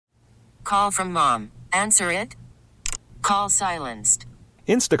Call from mom. Answer it. Call silenced.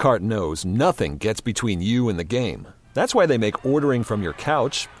 Instacart knows nothing gets between you and the game. That's why they make ordering from your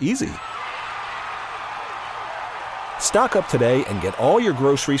couch easy. Stock up today and get all your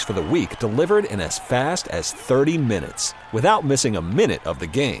groceries for the week delivered in as fast as 30 minutes without missing a minute of the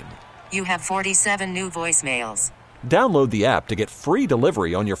game. You have 47 new voicemails. Download the app to get free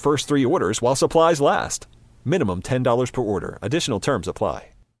delivery on your first 3 orders while supplies last. Minimum $10 per order. Additional terms apply.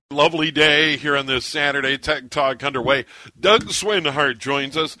 Lovely day here on this Saturday. Tech Talk underway. Doug Swinhart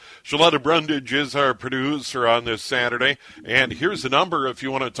joins us. Shaletta Brundage is our producer on this Saturday. And here's the number if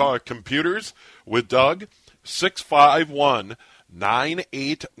you want to talk computers with Doug.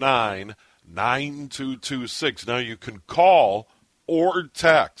 651-989-9226. Now you can call or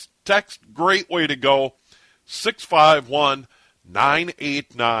text. Text, great way to go.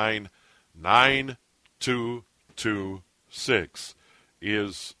 651-989-9226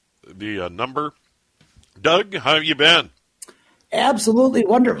 is the number. Doug, how have you been? Absolutely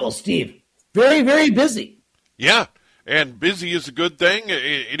wonderful, Steve. Very, very busy. Yeah, and busy is a good thing.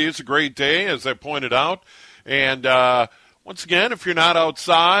 It is a great day, as I pointed out. And once again, if you're not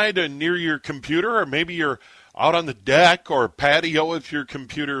outside and near your computer, or maybe you're out on the deck or patio with your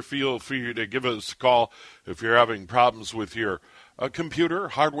computer, feel free to give us a call if you're having problems with your computer,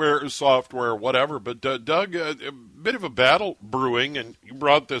 hardware, software, whatever. But Doug, a bit of a battle brewing, and you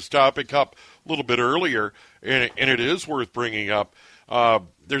brought this topic up a little bit earlier, and it is worth bringing up.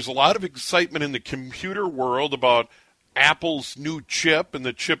 There's a lot of excitement in the computer world about Apple's new chip and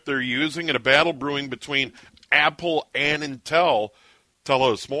the chip they're using, and a battle brewing between Apple and Intel. Tell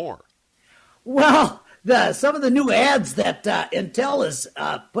us more. Well, some of the new ads that Intel is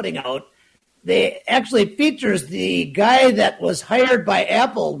putting out, they actually features the guy that was hired by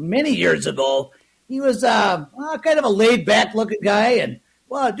Apple many years ago. He was kind of a laid-back looking guy, and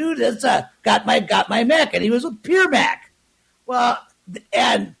well, dude, it's got my Mac, and he was with Pure Mac. Well,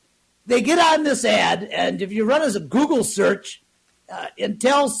 and they get on this ad, and if you run as a Google search,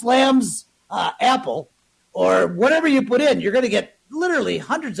 Intel slams Apple, or whatever you put in, you're going to get literally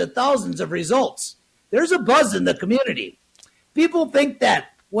hundreds of thousands of results. There's a buzz in the community. People think that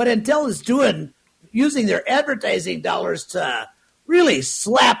what Intel is doing, using their advertising dollars to really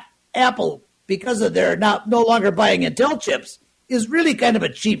slap Apple because of their no longer buying Intel chips, is really kind of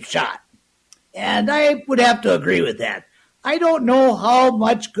a cheap shot. And I would have to agree with that. I don't know how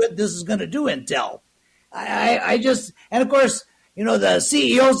much good this is going to do Intel. I just, and of course, the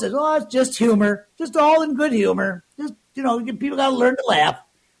CEO says, oh, it's just humor, just all in good humor. Just, people got to learn to laugh.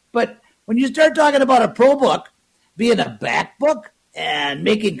 But when you start talking about a ProBook being a backbook and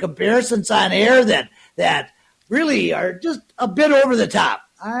making comparisons on air that really are just a bit over the top,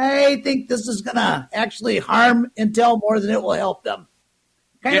 I think this is going to actually harm Intel more than it will help them.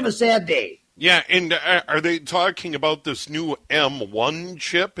 Kind of a sad day. Yeah, and are they talking about this new M1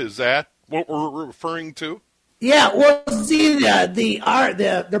 chip? Is that what we're referring to? Yeah, well, see,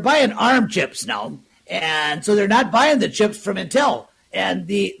 they're buying ARM chips now, and so they're not buying the chips from Intel. And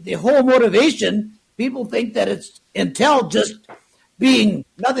the whole motivation, people think that it's Intel just being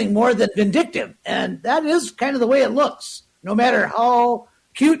nothing more than vindictive, and that is kind of the way it looks. No matter how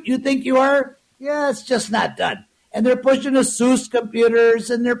cute you think you are, yeah, it's just not done. And they're pushing ASUS computers,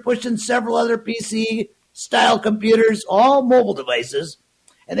 and they're pushing several other PC-style computers, all mobile devices.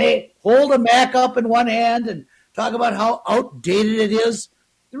 And they hold a Mac up in one hand and talk about how outdated it is.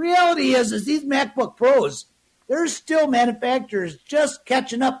 The reality is these MacBook Pros, there's still manufacturers just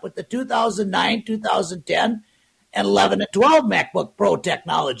catching up with the 2009, 2010, and 11 and 12 MacBook Pro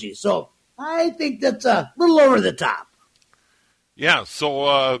technology. So I think that's a little over the top. Yeah,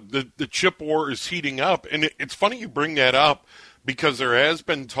 so the chip war is heating up. And it's funny you bring that up because there has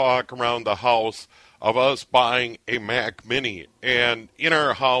been talk around the house of us buying a Mac Mini. And in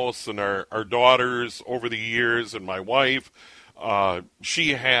our house and our daughters over the years and my wife,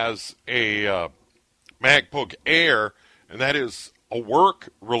 she has a MacBook Air, and that is a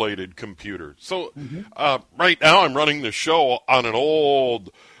work-related computer. So right now I'm running the show on an old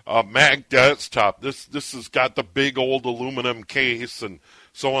Mac desktop. This has got the big old aluminum case and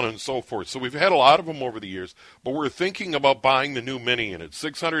so on and so forth. So we've had a lot of them over the years, but we're thinking about buying the new Mini, and it's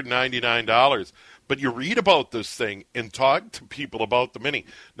 $699. But you read about this thing and talk to people about the Mini.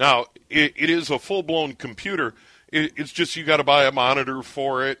 Now, it is a full-blown computer. It's just you got to buy a monitor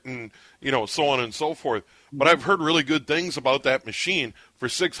for it and, so on and so forth. But I've heard really good things about that machine for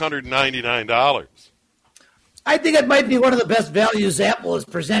 $699. I think it might be one of the best values Apple is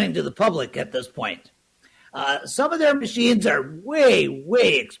presenting to the public at this point. Some of their machines are way,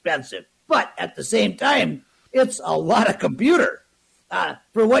 way expensive, but at the same time, it's a lot of computer.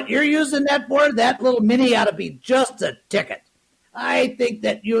 For what you're using that for, that little mini ought to be just a ticket. I think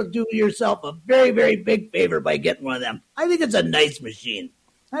that you'll do yourself a very, very big favor by getting one of them. I think it's a nice machine.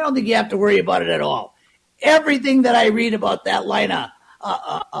 I don't think you have to worry about it at all. Everything that I read about that line of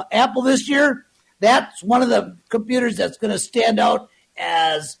Apple this year, that's one of the computers that's going to stand out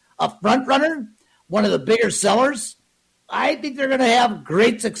as a front runner, one of the bigger sellers. I think they're going to have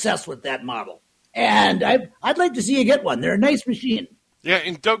great success with that model. And I'd like to see you get one. They're a nice machine. Yeah,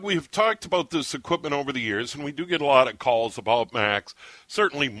 and Doug, we've talked about this equipment over the years, and we do get a lot of calls about Macs,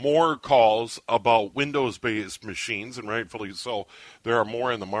 certainly more calls about Windows-based machines, and rightfully so. There are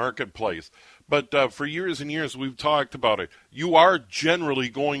more in the marketplace. But for years and years, we've talked about it. You are generally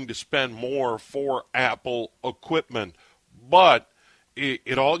going to spend more for Apple equipment, but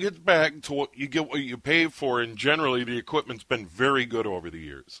it all gets back to what you pay for, and generally the equipment's been very good over the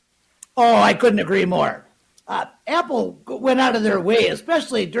years. Oh, I couldn't agree more. Apple went out of their way,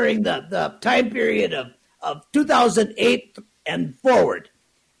 especially during the time period of 2008 and forward.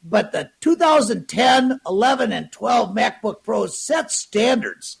 But the 2010, 11, and 12 MacBook Pros set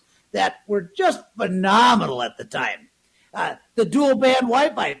standards that were just phenomenal at the time. The dual-band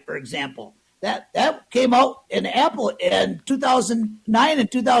Wi-Fi, for example, that came out in Apple in 2009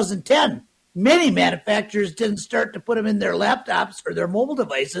 and 2010. Many manufacturers didn't start to put them in their laptops or their mobile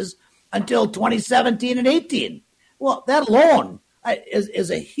devices until 2017 and 18. Well, that alone is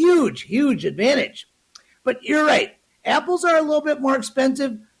a huge, huge advantage. But you're right. Apples are a little bit more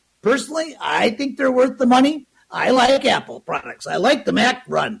expensive. Personally, I think they're worth the money. I like Apple products. I like the Mac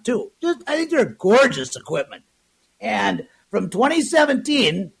Run, too. I think they're gorgeous equipment. And from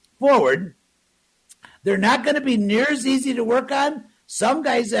 2017 forward, they're not going to be near as easy to work on. Some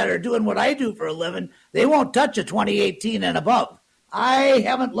guys that are doing what I do for a living, they won't touch a 2018 and above. I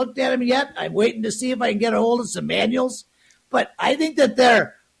haven't looked at them yet. I'm waiting to see if I can get a hold of some manuals. But I think that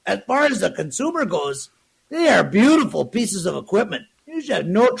they're, as far as the consumer goes, they are beautiful pieces of equipment. You should have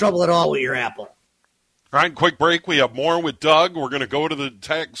no trouble at all with your Apple. All right, quick break. We have more with Doug. We're going to go to the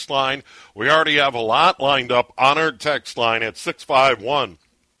text line. We already have a lot lined up on our text line at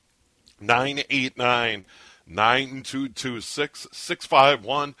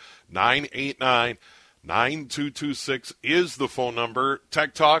 651-989-9226, 651-989-9226 is the phone number.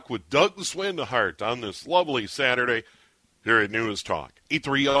 Tech Talk with Doug Swinhart on this lovely Saturday here at News Talk,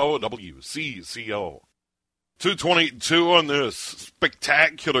 830 WCCO. 2:22 on this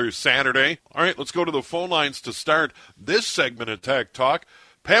spectacular Saturday. All right, let's go to the phone lines to start this segment of Tech Talk.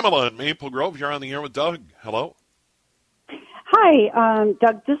 Pamela in Maple Grove, you're on the air with Doug. Hello. Hi,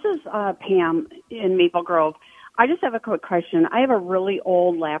 Doug. This is Pam in Maple Grove. I just have a quick question. I have a really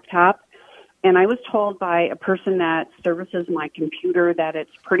old laptop, and I was told by a person that services my computer that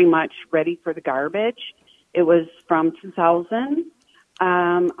it's pretty much ready for the garbage. It was from 2000.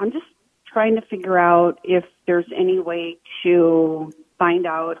 I'm just trying to figure out if there's any way to find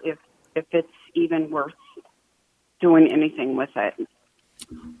out if it's even worth doing anything with it.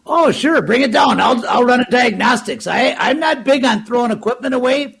 Oh, sure. Bring it down. I'll run a diagnostics. I'm not big on throwing equipment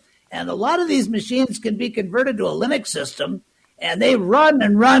away, and a lot of these machines can be converted to a Linux system, and they run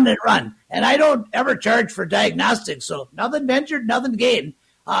and run and run. And I don't ever charge for diagnostics, so nothing ventured, nothing gained.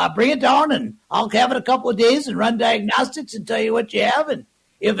 Bring it down, and I'll have it a couple of days and run diagnostics and tell you what you have. And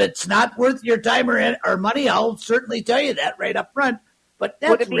if it's not worth your time or money, I'll certainly tell you that right up front. But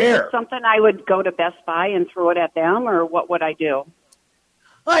that's would it be rare. Something I would go to Best Buy and throw it at them, or what would I do?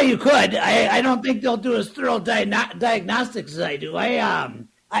 Well, you could. I don't think they'll do as thorough diagnostics as I do.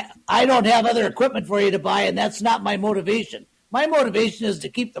 I don't have other equipment for you to buy, and that's not my motivation. My motivation is to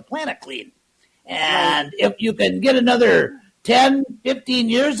keep the planet clean. And if you can get another 10, 15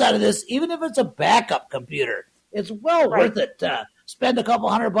 years out of this, even if it's a backup computer, it's well worth it to spend a couple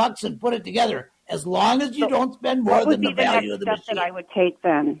 $100 and put it together, as long as you don't spend more than the value of the machine. What would be the next step that I would take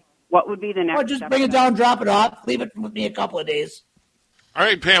then? What would be the next step? Just bring it down, drop it off, leave it with me a couple of days. All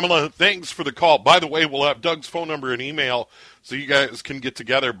right, Pamela, thanks for the call. By the way, we'll have Doug's phone number and email so you guys can get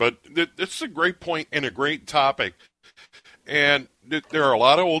together. But this is a great point and a great topic. And there are a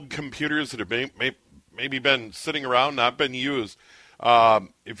lot of old computers that have maybe been sitting around, not been used.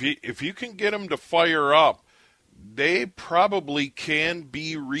 If you can get them to fire up, they probably can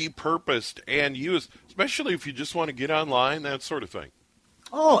be repurposed and used, especially if you just want to get online, that sort of thing.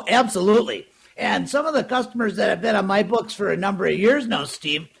 Oh, absolutely. And some of the customers that have been on my books for a number of years now,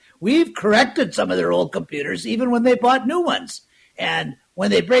 Steve, we've corrected some of their old computers even when they bought new ones. And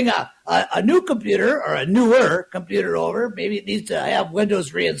when they bring a new computer or a newer computer over, maybe it needs to have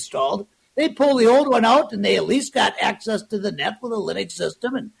Windows reinstalled, they pull the old one out and they at least got access to the net with a Linux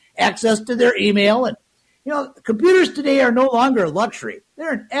system and access to their email. And You know, computers today are no longer a luxury.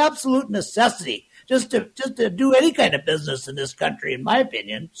 They're an absolute necessity just to do any kind of business in this country, in my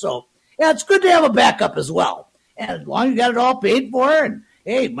opinion. So, yeah, it's good to have a backup as well. And as long as you got it all paid for, and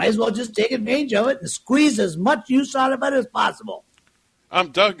hey, might as well just take advantage of it and squeeze as much use out of it as possible.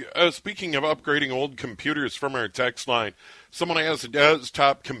 Doug, speaking of upgrading old computers from our text line, someone has a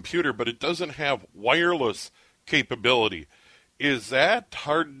desktop computer, but it doesn't have wireless capability. Is that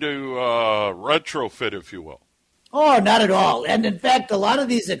hard to retrofit, if you will? Oh, not at all. And in fact, a lot of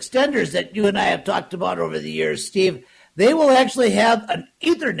these extenders that you and I have talked about over the years, Steve, they will actually have an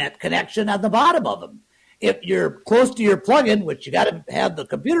Ethernet connection on the bottom of them. If you're close to your plug-in, which you got to have the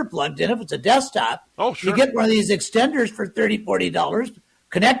computer plugged in, if it's a desktop, you get one of these extenders for $30, $40,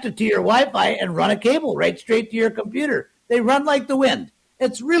 connect it to your Wi-Fi, and run a cable right straight to your computer. They run like the wind.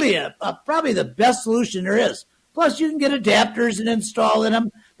 It's really probably the best solution there is. Plus, you can get adapters and install in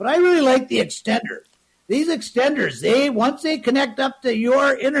them, but I really like the extender. These extenders, once they connect up to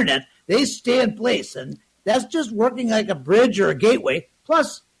your internet, they stay in place, and that's just working like a bridge or a gateway.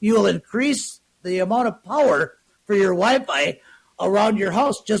 Plus, you will increase the amount of power for your Wi-Fi around your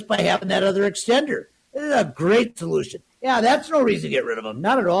house just by having that other extender. It is a great solution. Yeah, that's no reason to get rid of them.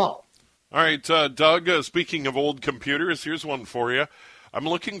 Not at all. All right, Doug, speaking of old computers, here's one for you. I'm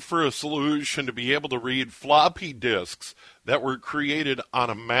looking for a solution to be able to read floppy disks that were created on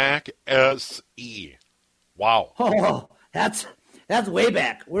a Mac SE. Wow. Oh, that's way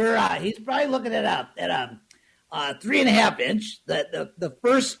back. He's probably looking at a 3.5 inch. The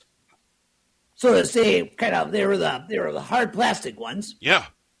first, so to say, kind of they were the hard plastic ones. Yeah.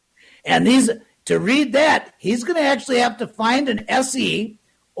 And to read that, he's going to actually have to find an SE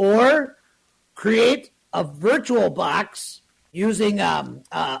or create a virtual box using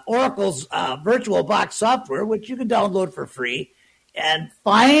Oracle's VirtualBox software, which you can download for free, and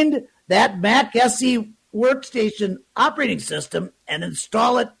find that Mac SE workstation operating system and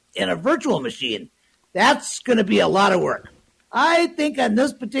install it in a virtual machine. That's going to be a lot of work. I think on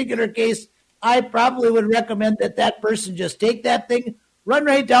this particular case, I probably would recommend that person just take that thing, run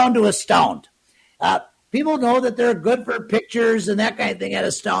right down to Astound. People know that they're good for pictures and that kind of thing at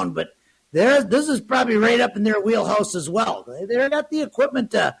Astound, but this is probably right up in their wheelhouse as well. They've got the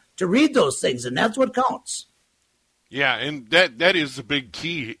equipment to read those things, and that's what counts. Yeah, and that is the big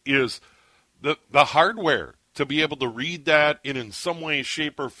key, is the hardware to be able to read that and in some way,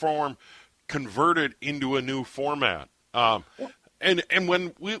 shape, or form convert it into a new format. And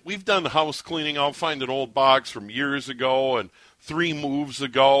when we've done house cleaning, I'll find an old box from years ago and 3 moves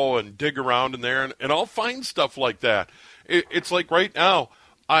ago and dig around in there, and I'll find stuff like that. It's like right now,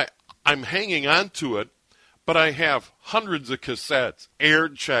 I'm hanging on to it, but I have hundreds of cassettes,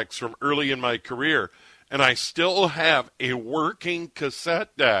 aired checks from early in my career, and I still have a working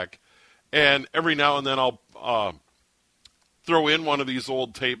cassette deck. And every now and then I'll throw in one of these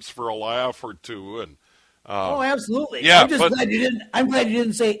old tapes for a laugh or two. And oh, absolutely. Yeah, I'm glad you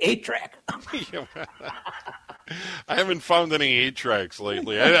didn't say 8-track. I haven't found any 8-tracks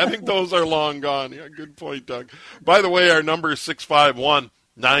lately. I think those are long gone. Yeah, good point, Doug. By the way, our number is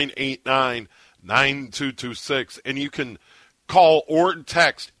 651-989-9226, and you can call or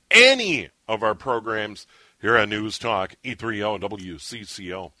text any of our programs here on News Talk E30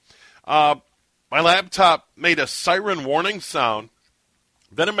 WCCO. My laptop made a siren warning sound.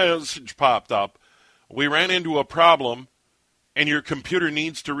 Then a message popped up. We ran into a problem, and your computer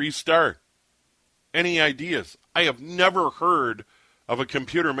needs to restart. Any ideas? I have never heard of a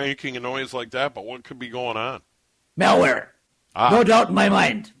computer making a noise like that, but what could be going on? Malware. No doubt in my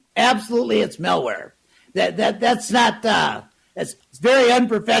mind. Absolutely, it's malware. That's not. It's very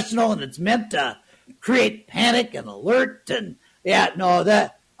unprofessional, and it's meant to create panic and alert. And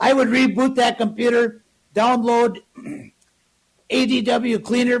I would reboot that computer, download ADW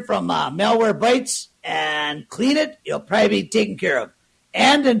Cleaner from Malwarebytes, and clean it. You'll probably be taken care of.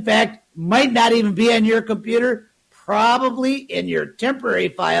 And in fact, might not even be on your computer, probably in your temporary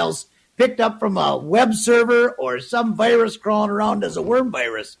files picked up from a web server or some virus crawling around as a worm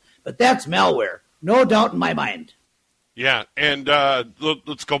virus. But that's malware, no doubt in my mind. Yeah, and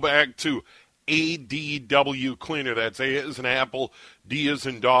let's go back to ADW Cleaner. That's A as in apple, D as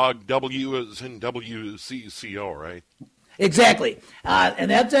in dog, W as in WCCO, right? Exactly.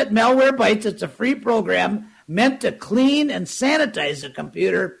 And that's at Malwarebytes. It's a free program meant to clean and sanitize the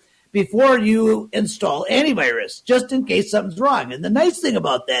computer before you install antivirus, just in case something's wrong. And the nice thing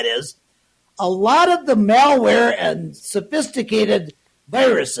about that is a lot of the malware and sophisticated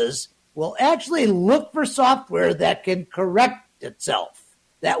viruses will actually look for software that can correct itself,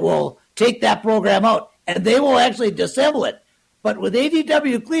 that will take that program out, and they will actually disable it. But with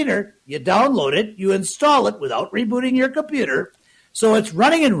ADW Cleaner, you download it, you install it without rebooting your computer, so it's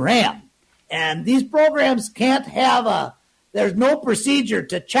running in RAM. And these programs can't have there's no procedure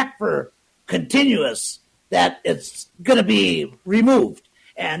to check for continuous that it's going to be removed.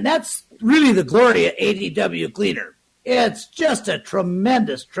 And that's really the glory of ADW Cleaner. It's just a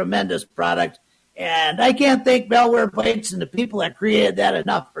tremendous, tremendous product. And I can't thank Malwarebytes and the people that created that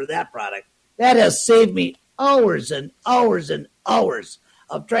enough for that product. That has saved me hours and hours and hours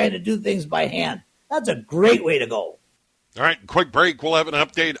of trying to do things by hand. That's a great way to go. All right, quick break. We'll have an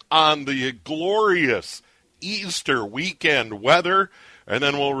update on the glorious Easter weekend weather, and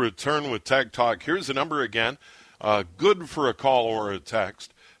then we'll return with Tech Talk. Here's the number again. Good for a call or a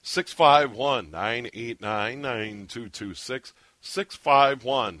text. 651-989-9226.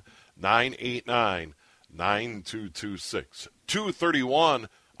 651-989-9226. 231,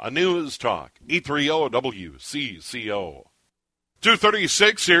 a News Talk. 830-WCCO.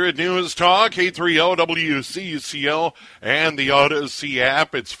 236 here at News Talk, 830-WCCO, and the Odyssey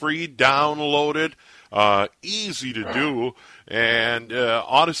app. It's free, downloaded, easy to do, and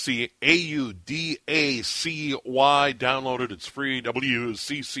Odyssey, AUDACY, downloaded, it's free.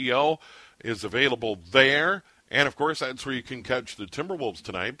 WCCO is available there, and of course that's where you can catch the Timberwolves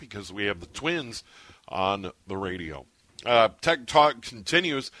tonight because we have the Twins on the radio. Tech Talk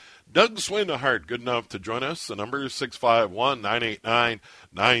continues. Doug Swindehart, good enough to join us. The number is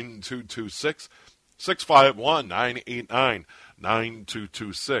 651-989-9226.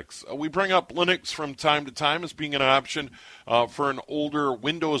 651-989-9226. We bring up Linux from time to time as being an option for an older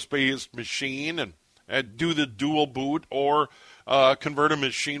Windows-based machine and do the dual boot or convert a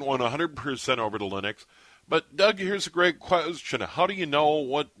machine 100% over to Linux. But, Doug, here's a great question. How do you know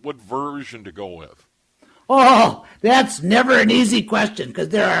what version to go with? Oh, that's never an easy question because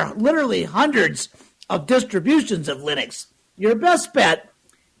there are literally hundreds of distributions of Linux. Your best bet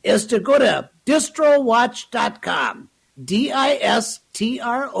is to go to distrowatch.com,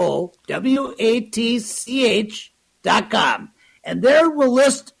 distrowatch.com, and there will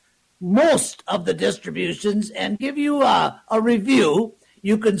list most of the distributions and give you a review.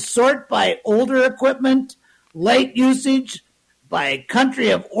 You can sort by older equipment, light usage, by country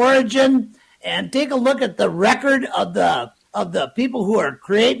of origin, and take a look at the record of the people who are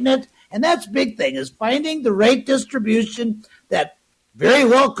creating it. And that's a big thing, is finding the right distribution that very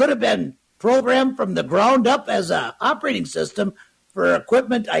well could have been programmed from the ground up as an operating system for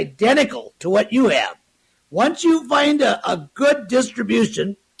equipment identical to what you have. Once you find a good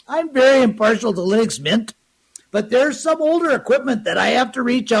distribution, I'm very impartial to Linux Mint, but there's some older equipment that I have to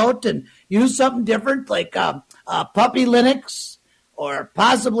reach out and use something different, like Puppy Linux, or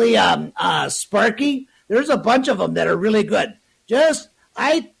possibly Sparky. There's a bunch of them that are really good.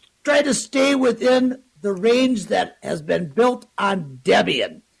 I try to stay within the range that has been built on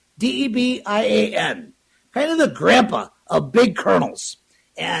Debian, Debian, kind of the grandpa of big kernels.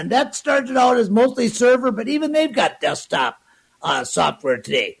 And that started out as mostly server, but even they've got desktop software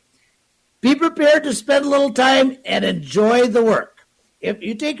today. Be prepared to spend a little time and enjoy the work. If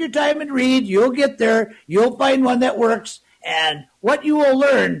you take your time and read, you'll get there. You'll find one that works. And what you will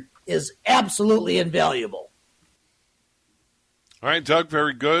learn is absolutely invaluable. All right, Doug,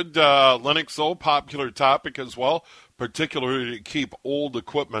 very good. Linux, though, popular topic as well, particularly to keep old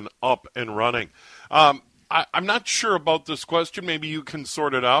equipment up and running. I'm not sure about this question. Maybe you can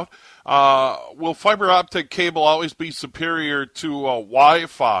sort it out. Will fiber optic cable always be superior to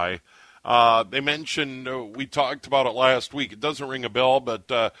Wi-Fi? They mentioned, we talked about it last week. It doesn't ring a bell,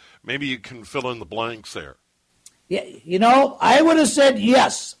 but maybe you can fill in the blanks there. Yeah, I would have said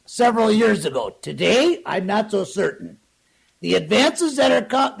yes several years ago. Today, I'm not so certain. The advances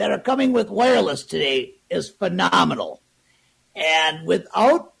that are coming with wireless today is phenomenal. And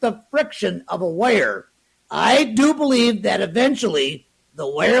without the friction of a wire, I do believe that eventually the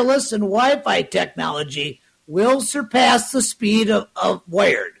wireless and Wi-Fi technology will surpass the speed of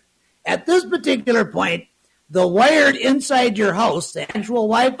wired. At this particular point, the wired inside your house, the actual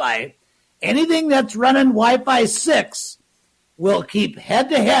Wi-Fi, anything that's running Wi-Fi 6 will keep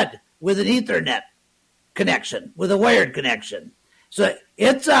head-to-head with an Ethernet connection, with a wired connection. So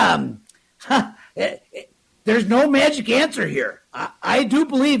it's there's no magic answer here. I do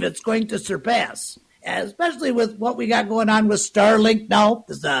believe it's going to surpass, especially with what we got going on with Starlink now,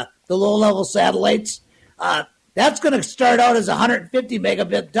 the low-level satellites. That's going to start out as 150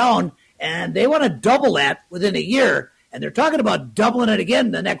 megabit down, and they want to double that within a year. And they're talking about doubling it again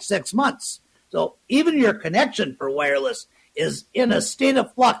in the next 6 months. So even your connection for wireless is in a state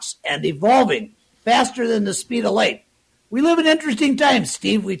of flux and evolving faster than the speed of light. We live in interesting times,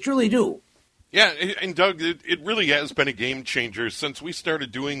 Steve. We truly do. Yeah, and Doug, it really has been a game changer since we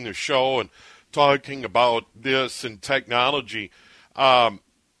started doing the show and talking about this and technology. One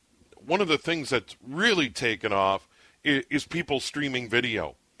of the things that's really taken off is people streaming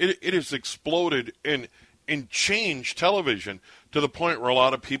video. It has exploded and changed television to the point where a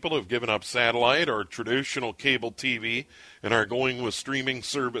lot of people have given up satellite or traditional cable TV and are going with streaming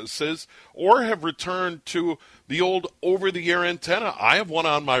services or have returned to the old over-the-air antenna. I have one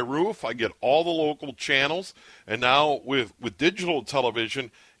on my roof. I get all the local channels. And now with digital television,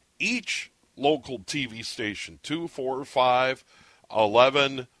 each local TV station, 2, 4, 5,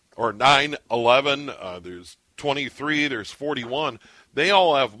 11, or 9, 11, there's 23, there's 41, they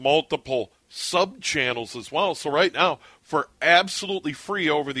all have multiple sub-channels as well. So right now, for absolutely free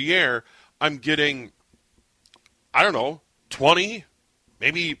over the air, I'm getting, 20,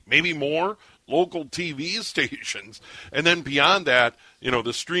 maybe more local TV stations. And then beyond that,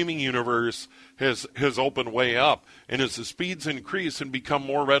 the streaming universe has opened way up. And as the speeds increase and become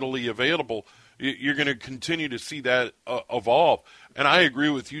more readily available, you're going to continue to see that evolve. And I agree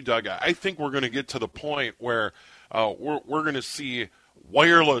with you, Doug. I think we're going to get to the point where we're going to see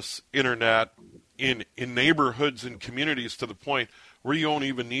wireless internet in neighborhoods and communities to the point where you won't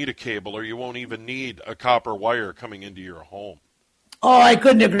even need a cable or you won't even need a copper wire coming into your home. Oh, I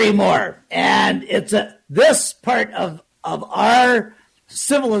couldn't agree more. And it's this part of our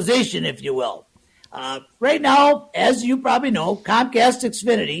civilization, if you will. Right now, as you probably know, Comcast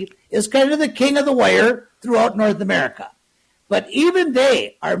Xfinity is kind of the king of the wire throughout North America. But even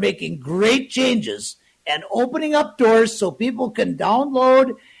they are making great changes and opening up doors so people can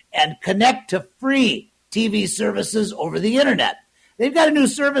download and connect to free TV services over the internet. They've got a new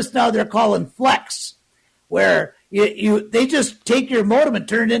service now they're calling Flex, where they just take your modem and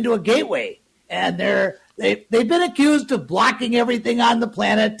turn it into a gateway. And they've been accused of blocking everything on the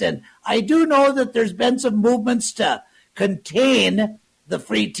planet. And I do know that there's been some movements to contain the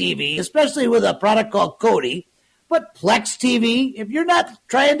free TV, especially with a product called Kodi. But Plex TV, if you're not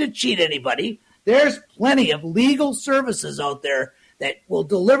trying to cheat anybody, there's plenty of legal services out there that will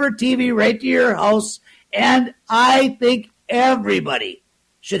deliver TV right to your house. And I think everybody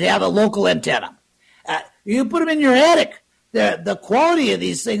should have a local antenna. You put them in your attic. The quality of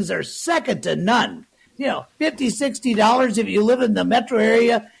these things are second to none. $50, $60 if you live in the metro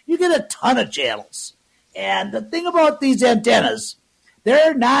area, you get a ton of channels. And the thing about these antennas,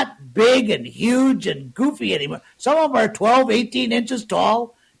 they're not big and huge and goofy anymore. Some of them are 12, 18 inches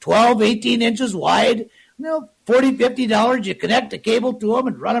tall, 12, 18 inches wide. $40, $50, you connect a cable to them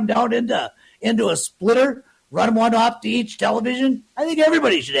and run them down into a splitter, run one off to each television. I think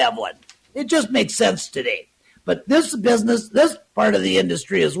everybody should have one. It just makes sense today. But this business, this part of the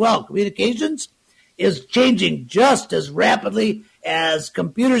industry as well, communications, is changing just as rapidly as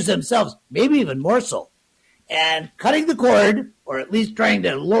computers themselves, maybe even more so. And cutting the cord, or at least trying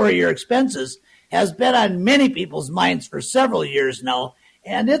to lower your expenses, has been on many people's minds for several years now.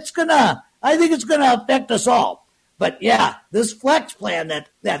 And I think it's going to affect us all. But yeah, this Flex plan that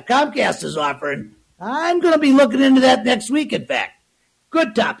Comcast is offering, I'm going to be looking into that next week, in fact.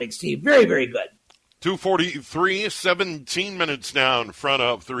 Good topic, Steve. Very, very good. 2:43, 17 minutes now in front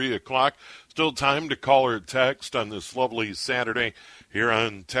of 3 o'clock. Still time to call or text on this lovely Saturday here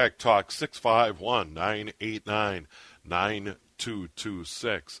on Tech Talk,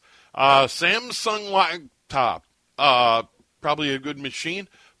 651-989-9226. Samsung laptop, probably a good machine,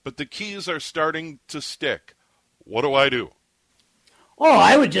 but the keys are starting to stick. What do I do? Oh,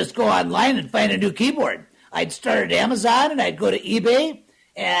 I would just go online and find a new keyboard. I'd start at Amazon and I'd go to eBay,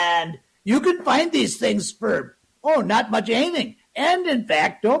 and you can find these things for, not much anything. And in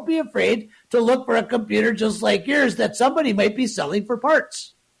fact, don't be afraid to look for a computer just like yours that somebody might be selling for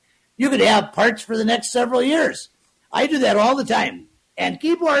parts. You could have parts for the next several years. I do that all the time. And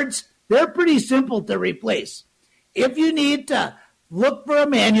keyboards, they're pretty simple to replace. If you need to look for a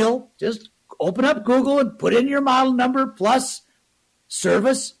manual, just open up Google and put in your model number plus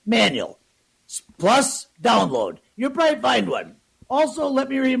service manual plus download. You'll probably find one. Also, let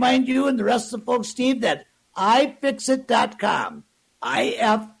me remind you and the rest of the folks, Steve, that iFixit.com,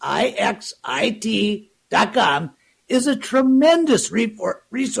 IFIXIT.com, is a tremendous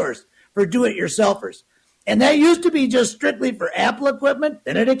resource for do-it-yourselfers. And that used to be just strictly for Apple equipment,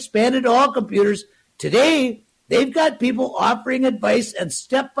 then it expanded to all computers. Today, they've got people offering advice and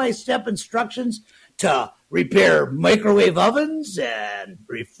step-by-step instructions to repair microwave ovens and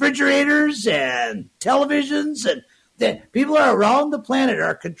refrigerators and televisions, and people around the planet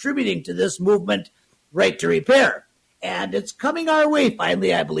are contributing to this movement, Right to Repair. And it's coming our way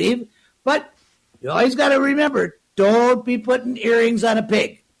finally, I believe. But you always got to remember, don't be putting earrings on a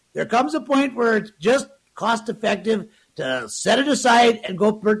pig. There comes a point where it's just cost effective to set it aside and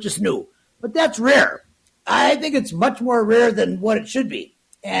go purchase new. But that's rare. I think it's much more rare than what it should be.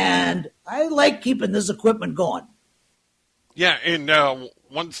 And I like keeping this equipment going. Yeah, and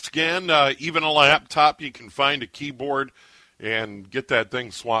once again, even a laptop, you can find a keyboard and get that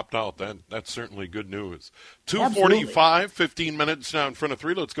thing swapped out. That's certainly good news. 2:45, 15 minutes now in front of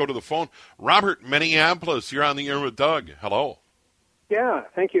 3. Let's go to the phone. Robert, Minneapolis, you're on the air with Doug. Hello. Yeah,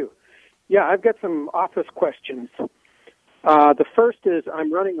 thank you. Yeah, I've got some office questions. The first is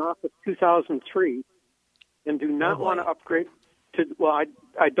I'm running Office 2003 and do not want to upgrade to,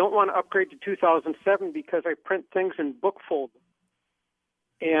 I don't want to upgrade to 2007 because I print things in bookfold.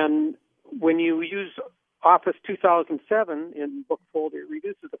 And when you use Office 2007 in bookfold, it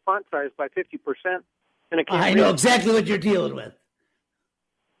reduces the font size by 50%. And it can't I know exactly what you're dealing with.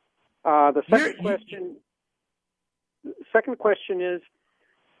 The second question is,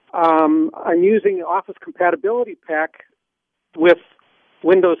 I'm using the Office Compatibility Pack with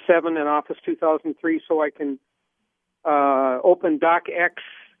Windows 7 and Office 2003 so I can open DocX,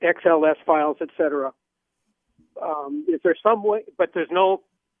 XLS files, etc. Is there some way, but there's no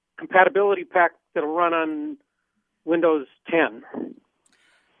compatibility pack that'll run on Windows 10?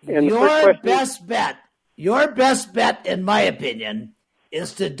 And your best bet, in my opinion,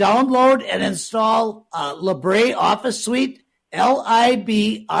 is to download and install Libre Office Suite,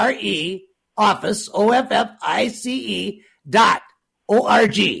 Libre Office, OFFICE.org.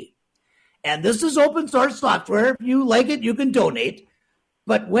 And this is open source software. If you like it, you can donate.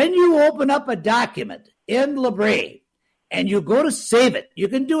 But when you open up a document in Libre and you go to save it, you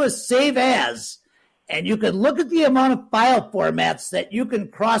can do a save as, and you can look at the amount of file formats that you can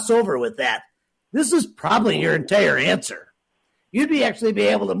cross over with that. This is probably your entire answer. You'd actually be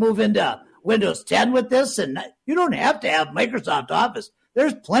able to move into Windows 10 with this, and you don't have to have Microsoft Office.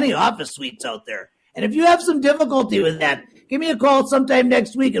 There's plenty of Office suites out there. And if you have some difficulty with that, give me a call sometime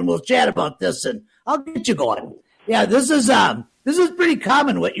next week and we'll chat about this and I'll get you going. Yeah, this is pretty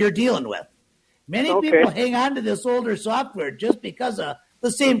common what you're dealing with. Many people hang on to this older software just because of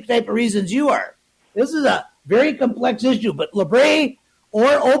the same type of reasons you are. This is a very complex issue, but Libre or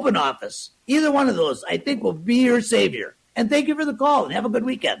OpenOffice, either one of those, I think will be your savior. And thank you for the call, and have a good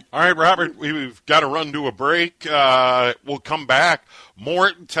weekend. All right, Robert, we've got to run to a break. We'll come back.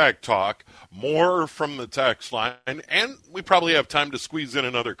 More Tech Talk, more from the text line, and we probably have time to squeeze in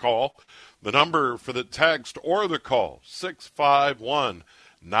another call. The number for the text or the call,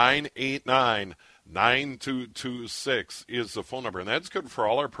 651-989-9226 is the phone number. And that's good for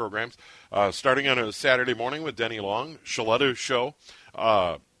all our programs, starting on a Saturday morning with Denny Long, Shaletta Show.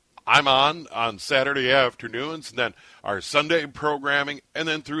 I'm on Saturday afternoons, and then our Sunday programming, and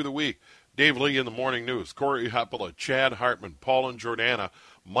then through the week, Dave Lee in the Morning News, Corey Heppola, Chad Hartman, Paul and Jordana,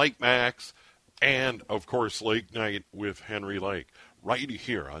 Mike Max, and, of course, Lake Night with Henry Lake, right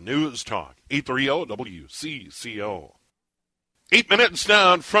here on News Talk, 830 WCCO. 8 minutes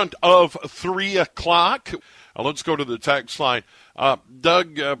now in front of 3 o'clock. Let's go to the text line.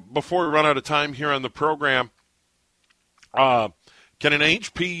 Doug, before we run out of time here on the program, can an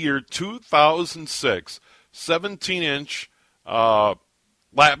HP year 2006 17-inch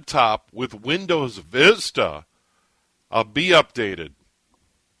laptop with Windows Vista be updated?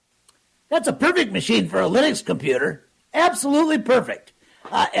 That's a perfect machine for a Linux computer. Absolutely perfect.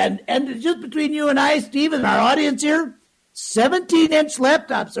 And just between you and I, Steve, and our audience here, 17-inch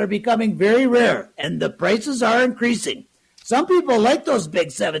laptops are becoming very rare, and the prices are increasing. Some people like those big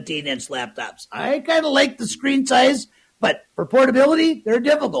 17-inch laptops. I kind of like the screen size, but for portability, they're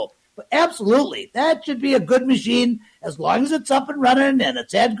difficult. But absolutely, that should be a good machine as long as it's up and running and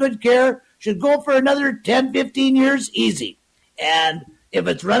it's had good care. Should go for another 10, 15 years easy. And if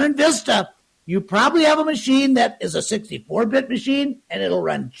it's running Vista, you probably have a machine that is a 64-bit machine, and it'll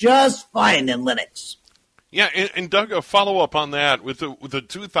run just fine in Linux. Yeah, and Doug, a follow-up on that with the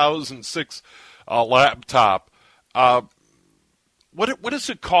 2006 laptop. What does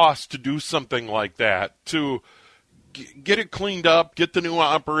it cost to do something like that, to get it cleaned up, get the new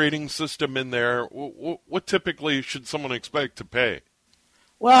operating system in there? What typically should someone expect to pay?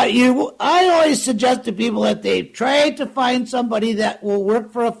 Well, I always suggest to people that they try to find somebody that will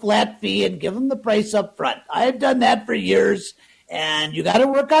work for a flat fee and give them the price up front. I've done that for years, and you got to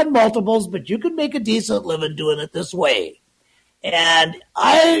work on multiples, but you can make a decent living doing it this way. And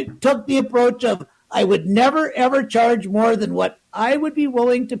I took the approach of I would never, ever charge more than what I would be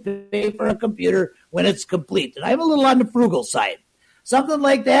willing to pay for a computer when it's complete. And I'm a little on the frugal side. Something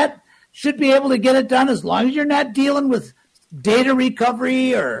like that should be able to get it done as long as you're not dealing with data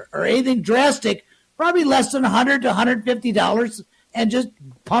recovery or anything drastic, probably less than $100 to $150. and just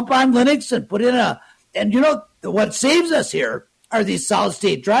pump on Linux and put in and what saves us here are these solid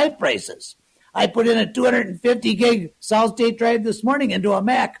state drive prices. I put in a 250 gig solid state drive this morning into a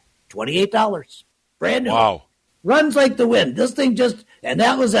Mac, $28. Brand new. Wow. Runs like the wind. This thing and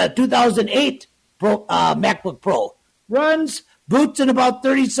that was a 2008 MacBook Pro. Runs, boots in about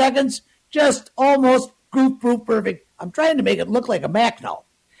 30 seconds, just almost goof-proof perfect. I'm trying to make it look like a Mac now.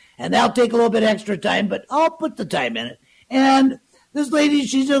 And that'll take a little bit extra time, but I'll put the time in it. And this lady,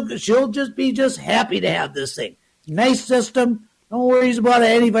 she'll just be happy to have this thing. Nice system. No worries about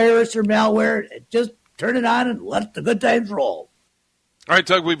antivirus or malware. Just turn it on and let the good times roll. All right,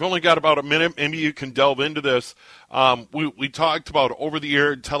 Doug, we've only got about a minute. Maybe you can delve into this. We talked about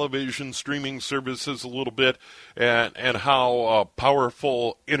over-the-air television streaming services a little bit and how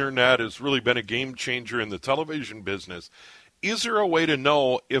powerful internet has really been a game changer in the television business. Is there a way to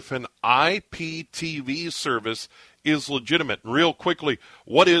know if an IPTV service is legitimate? And real quickly,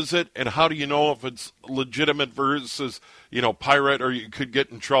 what is it, and how do you know if it's legitimate versus, pirate, or you could get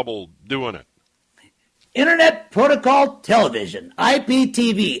in trouble doing it? Internet Protocol Television,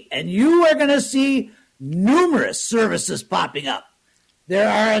 IPTV, and you are going to see numerous services popping up. There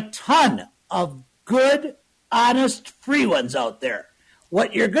are a ton of good, honest, free ones out there.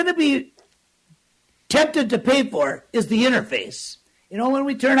 What you're going to be tempted to pay for is the interface. When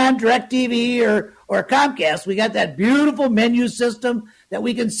we turn on DirecTV or Comcast, we got that beautiful menu system that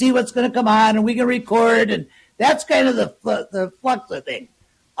we can see what's going to come on and we can record, and that's kind of the flux thing.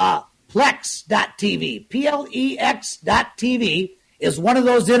 Plex.tv, Plex.tv is one of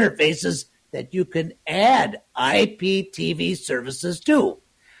those interfaces that you can add IPTV services to.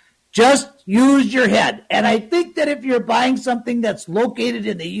 Just use your head. And I think that if you're buying something that's located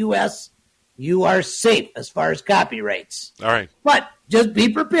in the U.S., you are safe as far as copyrights. All right. But just be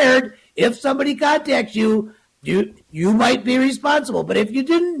prepared. If somebody contacts you, you might be responsible. But if you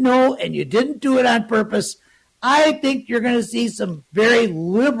didn't know and you didn't do it on purpose, I think you're going to see some very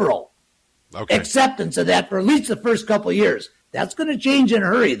liberal acceptance of that for at least the first couple of years. That's going to change in a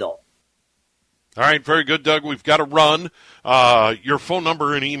hurry, though. All right, very good, Doug. We've got to run. Your phone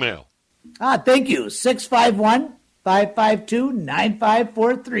number and email. Thank you.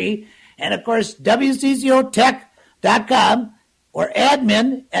 651-552-9543. And, of course, WCCOtech.com or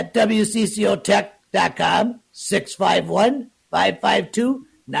admin at WCCOtech.com,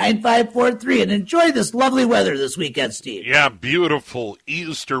 651-552-9543. And enjoy this lovely weather this weekend, Steve. Yeah, beautiful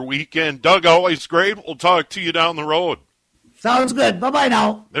Easter weekend. Doug, always great. We'll talk to you down the road. Sounds good. Bye-bye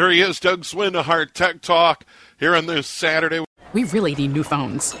now. There he is, Doug Swinhart, Tech Talk, here on this Saturday. We really need new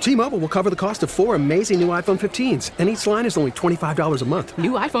phones. T-Mobile will cover the cost of 4 amazing new iPhone 15s, and each line is only $25 a month.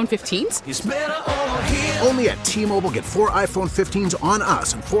 New iPhone 15s? It's better over here. Only at T-Mobile, get 4 iPhone 15s on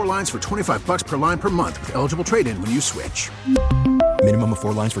us and 4 lines for $25 per line per month with eligible trade-in when you switch. Minimum of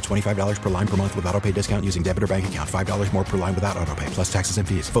 4 lines for $25 per line per month with autopay discount using debit or bank account. $5 more per line without autopay, plus taxes and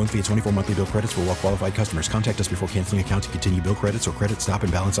fees. Phone fee at 24 monthly bill credits for well-qualified customers. Contact us before canceling account to continue bill credits or credit stop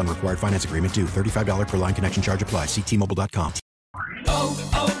and balance on required finance agreement due. $35 per line connection charge applies. See T-Mobile.com.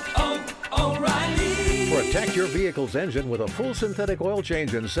 O'Reilly. Protect your vehicle's engine with a full synthetic oil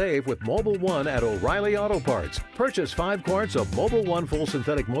change and save with Mobil 1 at O'Reilly Auto Parts. Purchase 5 quarts of Mobil 1 full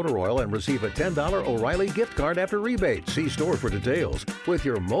synthetic motor oil and receive a $10 O'Reilly gift card after rebate. See store for details. With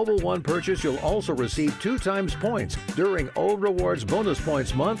your Mobil 1 purchase, you'll also receive 2 times points during O Rewards Bonus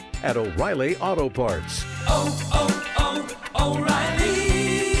Points Month at O'Reilly Auto Parts. O'Reilly.